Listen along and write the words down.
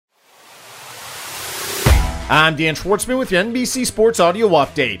I'm Dan Schwartzman with your NBC Sports Audio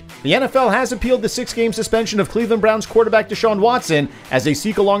Update. The NFL has appealed the 6-game suspension of Cleveland Browns quarterback Deshaun Watson as they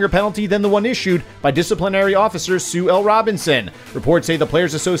seek a longer penalty than the one issued by disciplinary officer Sue L. Robinson. Reports say the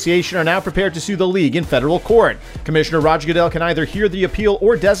Players Association are now prepared to sue the league in federal court. Commissioner Roger Goodell can either hear the appeal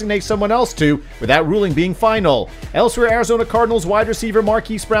or designate someone else to, without ruling being final. Elsewhere, Arizona Cardinals wide receiver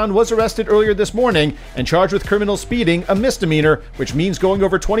Marquise Brown was arrested earlier this morning and charged with criminal speeding, a misdemeanor, which means going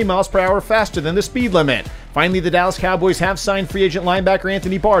over 20 miles per hour faster than the speed limit. Finally, the Dallas Cowboys have signed free agent linebacker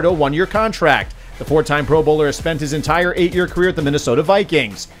Anthony Bardo, 1-year contract. The four-time Pro Bowler has spent his entire 8-year career at the Minnesota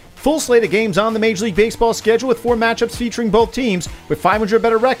Vikings. Full slate of games on the Major League Baseball schedule with 4 matchups featuring both teams with 500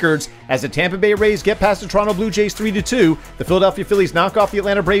 better records as the Tampa Bay Rays get past the Toronto Blue Jays 3-2, the Philadelphia Phillies knock off the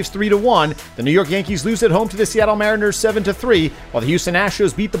Atlanta Braves 3-1, the New York Yankees lose at home to the Seattle Mariners 7-3, while the Houston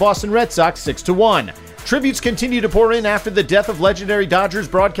Astros beat the Boston Red Sox 6-1. Tributes continue to pour in after the death of legendary Dodgers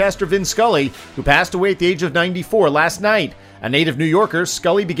broadcaster Vin Scully, who passed away at the age of 94 last night. A native New Yorker,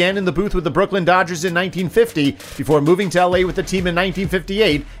 Scully began in the booth with the Brooklyn Dodgers in 1950 before moving to LA with the team in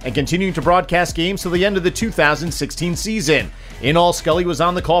 1958 and continuing to broadcast games till the end of the 2016 season. In all, Scully was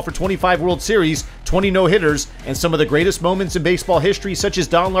on the call for 25 World Series, 20 no-hitters, and some of the greatest moments in baseball history, such as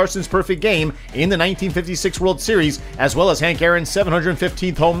Don Larson's perfect game in the 1956 World Series, as well as Hank Aaron's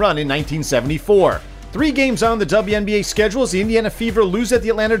 715th home run in 1974. 3 games on the WNBA schedule as the Indiana Fever lose at the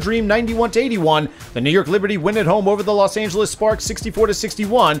Atlanta Dream 91-81. The New York Liberty win at home over the Los Angeles Sparks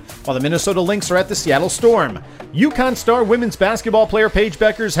 64-61, while the Minnesota Lynx are at the Seattle Storm. UConn star women's basketball player Paige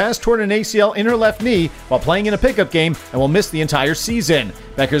Beckers has torn an ACL in her left knee while playing in a pickup game and will miss the entire season.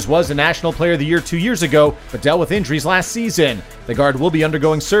 Beckers was the National Player of the Year 2 years ago, but dealt with injuries last season. The guard will be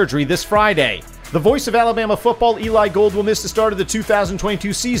undergoing surgery this Friday. The voice of Alabama football, Eli Gold, will miss the start of the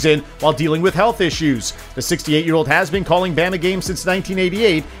 2022 season while dealing with health issues. The 68-year-old has been calling Bama games since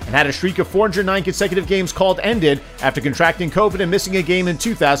 1988 and had a streak of 409 consecutive games called ended after contracting COVID and missing a game in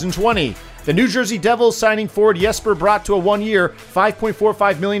 2020. The New Jersey Devils signing forward Jesper Bratt to a 1-year,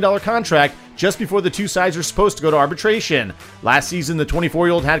 $5.45 million contract just before the two sides are supposed to go to arbitration. Last season, the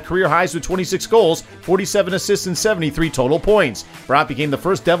 24-year-old had career highs with 26 goals, 47 assists, and 73 total points. Bratt became the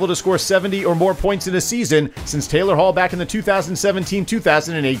first Devil to score 70 or more points in a season since Taylor Hall back in the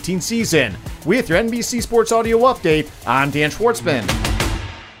 2017-2018 season. With your NBC Sports Audio Update, I'm Dan Schwartzman.